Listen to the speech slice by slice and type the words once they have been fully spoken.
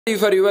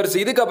for viewers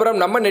இதுக்கப்புறம்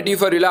நம்ம நெட்டி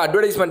ஃபார் யூல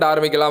அட்வர்டைஸ்மெண்ட்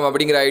ஆரம்பிக்கலாம்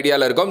அப்படிங்கிற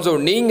ஐடியால இருக்கோம். ஸோ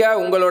நீங்க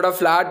உங்களோட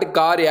flat,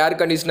 car, air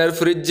conditioner,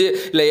 fridge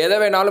இல்ல எதை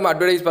வேணாலும்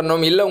அட்வர்டைஸ்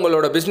பண்ணணும், இல்ல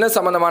உங்களோட பிசினஸ்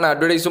சம்பந்தமான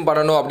அட்வர்டைஸும்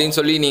பண்ணணும் அப்படின்னு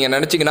சொல்லி நீங்க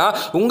நினைச்சீங்கன்னா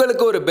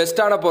உங்களுக்கு ஒரு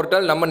பெஸ்டான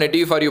போர்ட்டல் நம்ம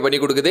நெட்டி ஃபார் யூ பண்ணி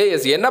கொடுக்குது.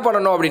 எஸ், என்ன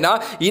பண்ணணும் அப்படின்னா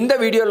இந்த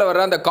வீடியோல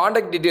வர அந்த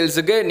கான்டாக்ட்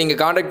டீடைல்ஸுக்கு நீங்க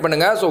கான்டாக்ட்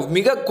பண்ணுங்க. ஸோ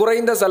மிக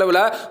குறைந்த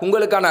செலவுல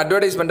உங்களுக்கான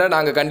அட்வர்டைஸ்மெண்ட்டை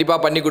நாங்க கண்டிப்பா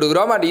பண்ணி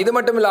கொடுக்குறோம். அண்ட் இது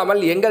மட்டும்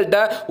இல்லாமல்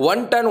எங்கள்கிட்ட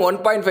 1 டன்,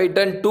 1.5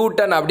 டன், 2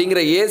 டன்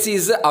அப்படிங்கிற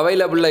ஏசிஸ்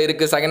அவைலபிள்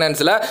இருக்கு செகண்ட்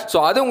ஹேண்ட்ஸ்ல. ஸோ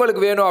அது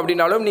உங்களுக்கு வேணும்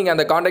அப்படினாலும் நீங்க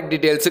அந்த கான்டாக்ட்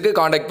டீடைல்ஸ்க்கு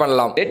கான்டாக்ட்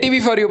பண்ணலாம். டிவி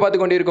ஃபார் யூ பார்த்து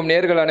கொண்டிருக்கும்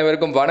நேயர்கள்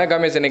அனைவருக்கும்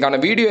வணக்கம். இன்னைக்கான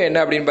வீடியோ என்ன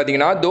அப்படின்னு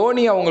பாத்தீங்கன்னா,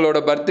 தோனி அவங்களோட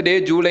பர்த்டே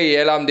ஜூலை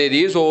 7ஆம் தேதி.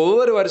 ஸோ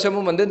ஒவ்வொரு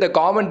வருஷமும் வந்து இந்த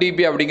காமன்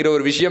டிபி அப்படிங்கிற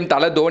ஒரு விஷயம்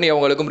தல தோனி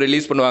அவங்களுக்கும்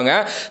ரிலீஸ் பண்ணுவாங்க.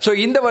 ஸோ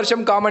இந்த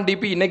வருஷம் காமன்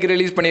டிபி இன்னைக்கு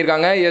ரிலீஸ்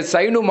பண்ணியிருக்காங்க.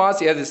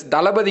 சைனுமாஸ்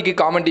தளபதிக்கு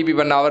காமன் டிபி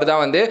பண்ண அவர்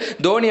தான் வந்து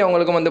தோனி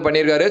அவங்களுக்கும் வந்து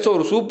பண்ணியிருக்காரு. ஸோ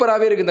ஒரு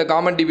சூப்பராகவே இருக்கு இந்த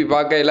காமன் டிபி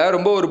பார்க்கல.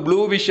 ரொம்ப ஒரு ப்ளூ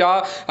விஷா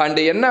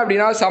அண்ட் என்ன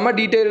அப்படின்னா செம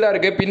டீட்டெயிலாக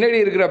இருக்கு. பின்னாடி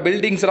இருக்கிற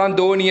பில்டிங்ஸ் எல்லாம்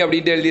தோனி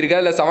அப்படின்னு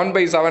எழுதியிருக்கு. இல்லை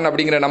 7/7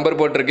 அப்படிங்கிற நம்பர்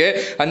போட்டிருக்கு.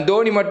 அண்ட்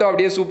தோனி மட்டும்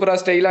அப்படியே சூப்பரா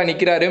ஸ்டைலா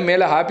நிக்கிறாரு.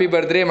 மேல ஹாப்பி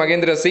பர்த்டே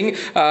மகேந்திர சிங்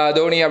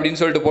தோனி அப்படின்னு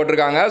சொல்லிட்டு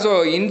போட்டிருக்காங்க. ஸோ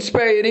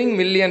இன்ஸ்பைரிங்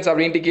மில்லியன்ஸ்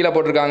அப்படின்ட்டு கீழே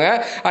போட்டிருக்காங்க.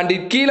 அண்ட்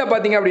கீழே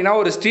பார்த்தீங்க அப்படின்னா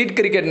ஒரு ஸ்ட்ரீட்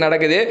கிரிக்கெட்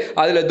நடக்குது.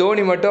 அதில்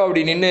தோனி மட்டும்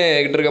அப்படி நின்று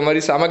இருக்க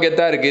மாதிரி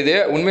சமகத்தா இருக்குது.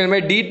 உண்மையிலுமே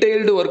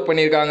டீடைல்டு ஒர்க்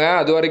பண்ணியிருக்காங்க.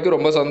 அது வரைக்கும்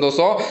ரொம்ப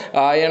சந்தோஷம்.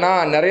 ஏன்னா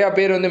நிறைய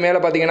பேர் வந்து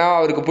மேலே பார்த்தீங்கன்னா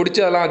அவருக்கு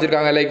பிடிச்சதெல்லாம்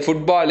வச்சிருக்காங்க. லைக்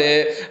ஃபுட்பாலு,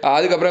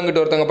 அதுக்கப்புறம்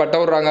கிட்ட ஒருத்தவங்க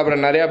பட்ட விடுறாங்க.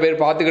 அப்புறம் நிறைய பேர்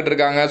பார்த்துக்கிட்டு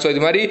இருக்காங்க. ஸோ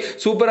இது மாதிரி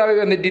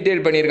சூப்பராகவே வந்து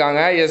டீடைல்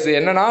பண்ணியிருக்காங்க. எஸ்,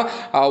 என்னன்னா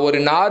ஒரு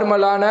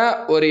நார்மலான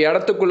ஒரு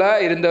இடத்துக்குள்ள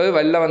இருந்தவர்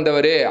வெளில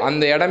வந்தவர்,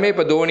 அந்த இடமே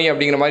இப்போ தோனி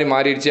அப்படிங்கிற மாதிரி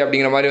மாறிடுச்சு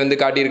அப்படிங்கிற மாதிரி வந்து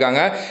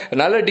காட்டியிருக்காங்க.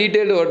 நல்ல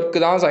டீடைல்டு ஒர்க்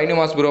தான்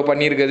சைனுமாஸ் ப்ரோ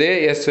பண்ணியிருக்குது.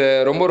 எஸ்,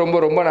 ரொம்ப ரொம்ப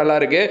ரொம்ப நல்லா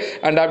இருக்கு.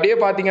 அண்ட் அப்படியே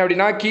பார்த்தீங்க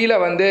அப்படின்னா கீழே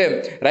வந்து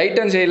ரைட்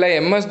ஹேண்ட் சைடில்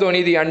MS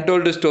தோனி தி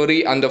அன்டோல்டு ஸ்டோரி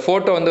அந்த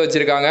ஃபோட்டோ வந்து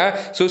வச்சிருக்காங்க.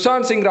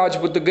 சுஷாந்த் சிங்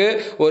ராஜ்புத்துக்கு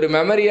ஒரு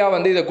மெமரியாக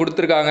வந்து இதை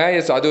கொடுத்துருக்காங்க.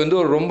 எஸ், அது வந்து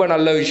ஒரு ரொம்ப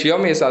நல்ல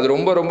விஷயம். எஸ், அது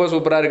ரொம்ப ரொம்ப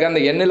சூப்பராக இருக்குது.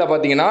 அந்த எண்ணில்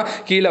பார்த்தீங்கன்னா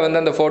கீழே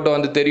வந்து அந்த ஃபோட்டோ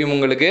வந்து தெரியும்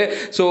உங்களுக்கு.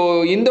 ஸோ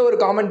இந்த ஒரு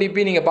காமன்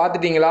டிபி நீங்கள்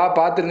பார்த்துட்டீங்களா?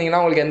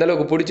 பார்த்துருந்தீங்கன்னா உங்களுக்கு எந்த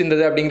அளவுக்கு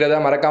பிடிச்சிருந்தது அப்படிங்கிறத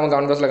மறக்காம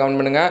கமெண்ட் பாக்ஸ்ல கமெண்ட்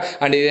பண்ணுங்க.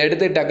 அண்ட் இதை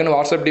எடுத்து டக்குன்னு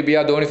வாட்ஸ்அப் டிபியா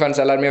தோனி ஃபேன்ஸ்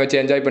எல்லாருமே வச்சு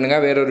என்ஜாய் பண்ணுங்க.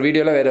 வேற ஒரு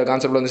வீடியோல வேற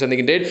கான்செப்ட்ல வந்து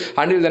சந்திக்கிட்டேன்.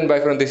 Until then by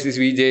from this is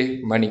VJ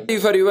money.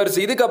 For viewers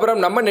இதுக்கப்புறம்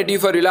நம்ம நெட்டி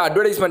ஃபார் யூல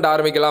அட்வர்டைஸ்மெண்ட்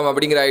ஆரம்பிக்கலாம்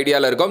அப்படிங்கிற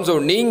ஐடியால இருக்கோம். ஸோ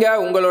நீங்க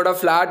உங்களோட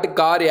flat,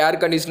 car, air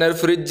conditioner,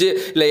 fridge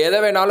இல்ல எதை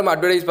வேணாலும்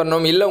அட்வர்டைஸ்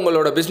பண்ணணும், இல்ல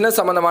உங்களோட பிசினஸ்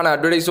சம்பந்தமான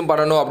அட்வர்டைஸும்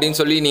பண்ணணும் அப்படின்னு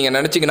சொல்லி நீங்க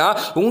நினைச்சீங்கன்னா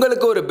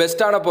உங்களுக்கு ஒரு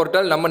பெஸ்டான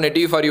போர்ட்டல் நம்ம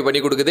நெட்டி ஃபார் யூ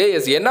பண்ணி கொடுக்குது.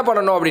 எஸ், என்ன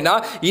பண்ணணும் அப்படின்னா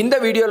இந்த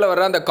வீடியோல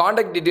வர அந்த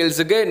கான்டாக்ட்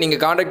டீடைல்ஸுக்கு நீங்க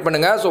கான்டாக்ட்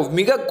பண்ணுங்க. ஸோ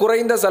மிக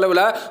குறைந்த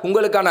செலவுல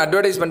உங்களுக்கான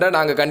அட்வர்டைஸ்மெண்ட்டை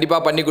நாங்கள்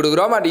கண்டிப்பாக பண்ணி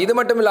கொடுக்குறோம். அண்ட் இது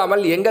மட்டும்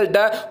இல்லாமல்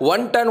எங்கள்கிட்ட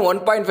 1 டன்,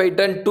 1.5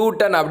 டன், 2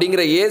 டன்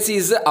அப்படிங்கிற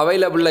ஏசிஸ்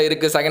அவைலபிள்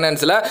இருக்கு செகண்ட்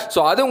ஹேண்ட்ஸில்.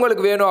 ஸோ அது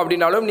உங்களுக்கு வேணும்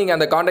அப்படின்னாலும் நீங்கள்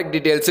அந்த கான்டாக்ட்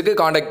டீடைல்ஸுக்கு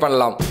கான்டாக்ட்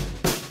பண்ணலாம்.